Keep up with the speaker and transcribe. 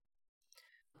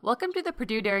Welcome to the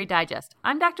Purdue Dairy Digest.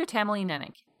 I'm Dr. Tamalene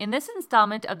Nennick. In this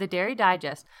installment of the Dairy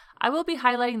Digest, I will be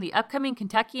highlighting the upcoming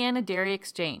Kentuckiana Dairy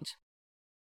Exchange.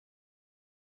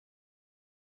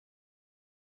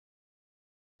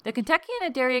 The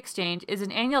Kentuckiana Dairy Exchange is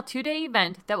an annual two-day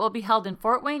event that will be held in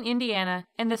Fort Wayne, Indiana,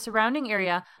 and the surrounding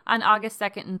area on August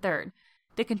 2nd and 3rd.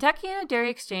 The Kentuckiana Dairy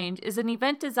Exchange is an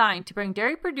event designed to bring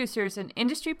dairy producers and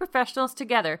industry professionals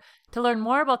together to learn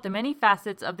more about the many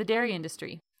facets of the dairy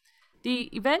industry.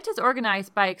 The event is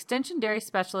organized by Extension Dairy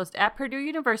Specialists at Purdue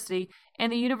University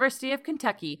and the University of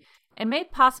Kentucky and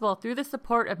made possible through the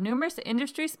support of numerous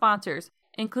industry sponsors,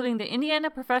 including the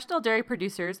Indiana Professional Dairy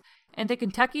Producers and the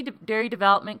Kentucky Dairy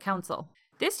Development Council.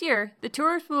 This year, the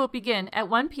tours will begin at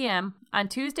 1 p.m. on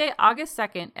Tuesday, August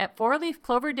 2nd at Four Leaf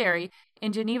Clover Dairy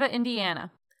in Geneva, Indiana.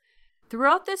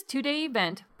 Throughout this two-day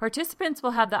event, participants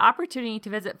will have the opportunity to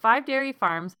visit 5 dairy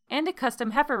farms and a custom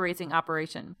heifer raising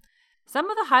operation. Some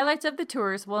of the highlights of the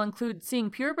tours will include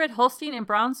seeing purebred Holstein and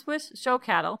Brown Swiss show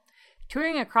cattle,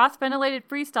 touring a cross-ventilated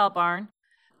freestall barn,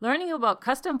 learning about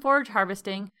custom forage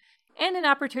harvesting, and an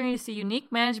opportunity to see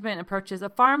unique management approaches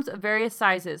of farms of various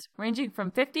sizes, ranging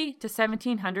from 50 to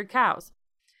 1,700 cows.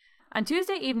 On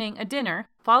Tuesday evening, a dinner,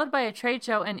 followed by a trade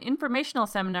show and informational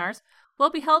seminars, will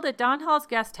be held at Don Hall's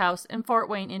Guest House in Fort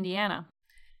Wayne, Indiana.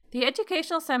 The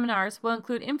educational seminars will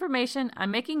include information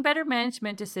on making better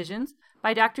management decisions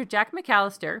by Dr. Jack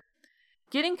McAllister,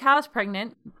 Getting Cows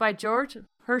Pregnant by George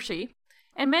Hershey,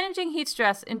 and Managing Heat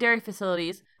Stress in Dairy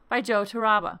Facilities by Joe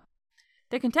Taraba.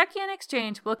 The Kentuckiana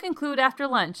Exchange will conclude after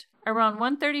lunch around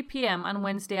 1:30 p.m. on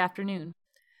Wednesday afternoon.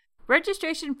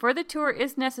 Registration for the tour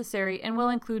is necessary and will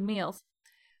include meals.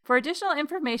 For additional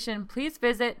information, please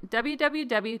visit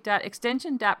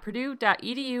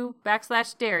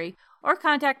www.extension.purdue.edu/dairy or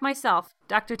contact myself,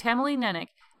 Dr. Tamalene Nennick,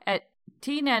 at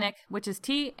tnennick, which is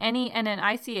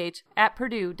TNENNICH,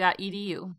 @purdue.edu.